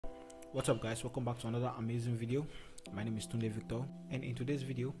What's up guys, welcome back to another amazing video. My name is Tunde Victor, and in today's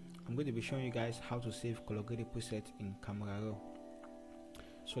video I'm going to be showing you guys how to save color grading preset in Camera Raw.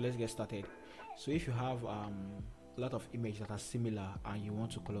 So let's get started. So if you have a lot of images that are similar and you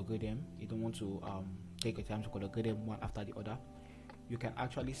want to color grade them, you don't want to take your time to color grade them one after the other, you can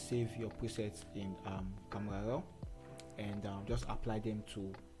actually save your presets in Camera Raw and just apply them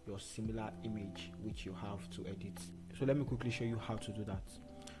to your similar image which you have to edit. So let me quickly show you how to do that.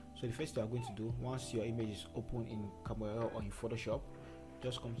 So the first thing you are going to do, once your image is open in Camera Raw or in Photoshop,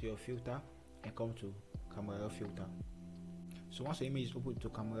 just come to your filter and come to Camera Raw filter. So once your image is open to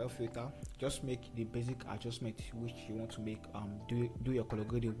Camera Raw filter, just make the basic adjustment which you want to make, do your color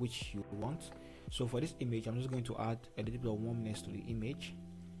grading which you want. So for this image, I'm just going to add a little bit of warmness to the image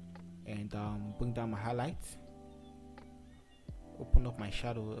and bring down my highlight, open up my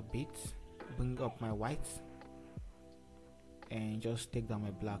shadow a bit, bring up my whites, and just take down my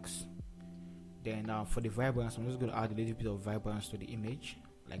blacks. Then for the vibrance, I'm just going to add a little bit of vibrance to the image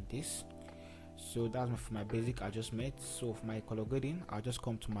like this. So that's for my basic adjustment. So for my color grading, I'll just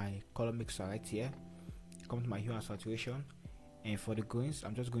come to my color mixer right here, come to my hue and saturation, and for the greens,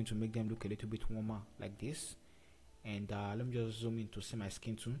 I'm just going to make them look a little bit warmer like this. And let me just zoom in to see my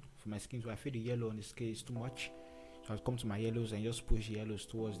skin tone. For my skin tone, I feel the yellow on the scale is too much, so I'll come to my yellows and just push the yellows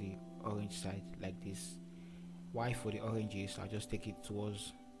towards the orange side like this. Why for the oranges, I'll just take it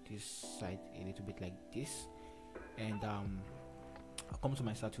towards this side a little bit like this. And I'll come to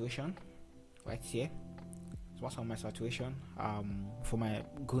my saturation right here. So once on my saturation, for my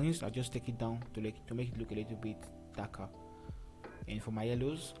greens, I'll just take it down to make it look a little bit darker. And for my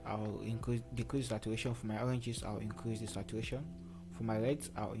yellows, I'll decrease saturation. For my oranges, I'll increase the saturation. For my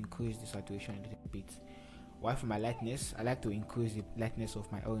reds, I'll increase the saturation a little bit. While for my lightness, I like to increase the lightness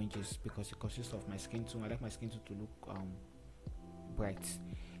of my oranges because it consists of my skin tone. I like my skin tone to look bright.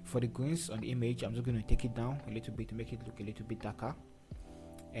 For the greens on the image, I'm just going to take it down a little bit to make it look a little bit darker.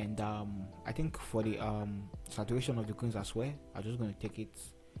 And I think for the saturation of the greens as well, I'm just going to take it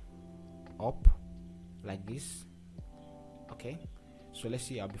up like this. Okay, so let's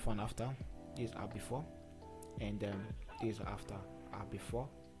see our before and after. This is our before, and this is after. Our before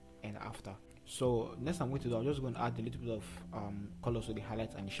and after. So next I'm going to do, I'm just going to add a little bit of colors to the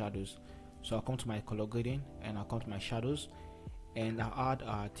highlights and the shadows. So I'll come to my color grading and I'll come to my shadows, and I'll add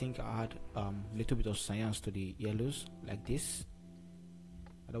I think I'll add a little bit of cyan to the yellows like this.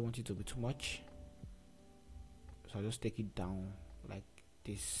 I don't want it to be too much, so I'll just take it down like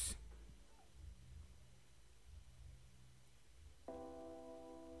this.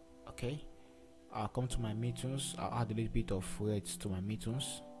 Okay, I'll come to my midtones. I'll add a little bit of reds to my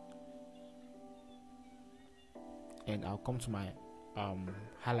midtones, and I'll come to my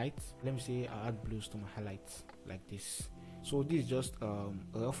highlights. Let me say I'll add blues to my highlights like this. So this is just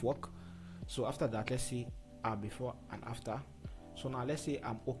rough work. So after that, let's see before and after. So now let's say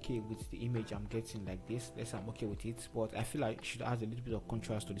I'm okay with the image I'm getting like this. Let's say I'm okay with it, but I feel like I should add a little bit of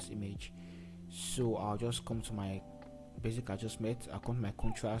contrast to this image. So I'll just come to my basic adjustment, I'll come to my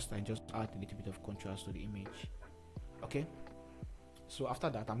contrast and just add a little bit of contrast to the image. Okay, so after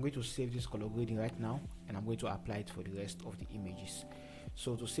that, I'm going to save this color grading right now, and I'm going to apply it for the rest of the images.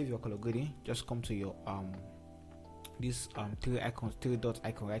 So to save your color grading, just come to your this three dot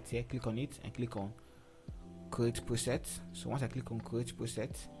icon right here, click on it and click on create preset. So once I click on create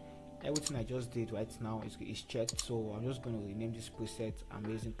preset, everything I just did right now is checked. So I'm just going to rename this preset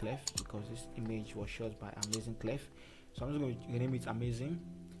Amazing Clef because this image was shot by Amazing Clef. So I'm just going to rename it Amazing,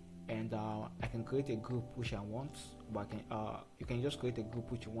 and I can create a group which I want, but you can just create a group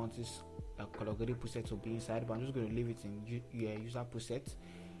which you want this color grading preset to be inside, but I'm just going to leave it in user preset,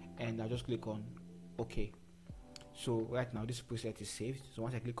 and I'll just click on OK. So right now this preset is saved. So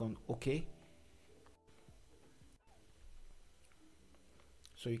once I click on OK,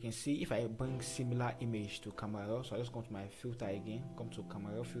 so you can see if I bring similar image to Camera Raw, so I just come to my filter again, come to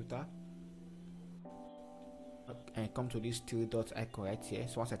Camera Raw filter, and come to this three dot icon right here.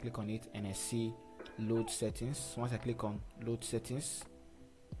 So once I click on it and I see load settings, so once I click on load settings,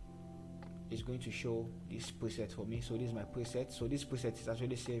 it's going to show this preset for me. So this is my preset. So this preset is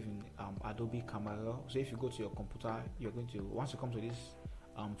actually saved in Adobe Camera Raw. So if you go to your computer, you're going to, once you come to this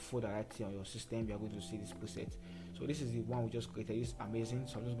folder right here on your system, you're going to see this preset. So this is the one we just created. It's amazing.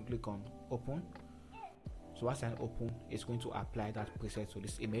 So I'm just going to click on open. So once I open, it's going to apply that preset to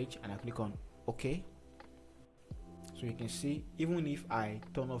this image, and I click on OK. So you can see, even if I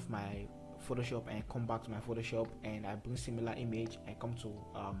turn off my Photoshop and come back to my Photoshop and I bring similar image, I come to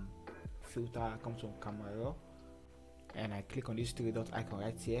filter, I come to Camera Raw, and I click on this three dot icon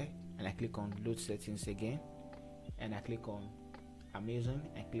right here, and I click on load settings again, and I click on Amazon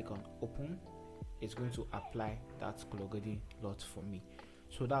and click on open, it's going to apply that color grading lot for me.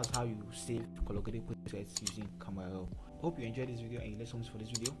 So that's how you save color grading presets using Camera Raw. Hope you enjoyed this video and you learned something for this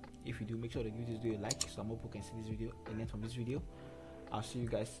video. If you do, make sure to give this video a like so more people can see this video and learn from this video. I'll see you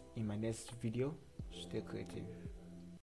guys in my next video. Stay creative.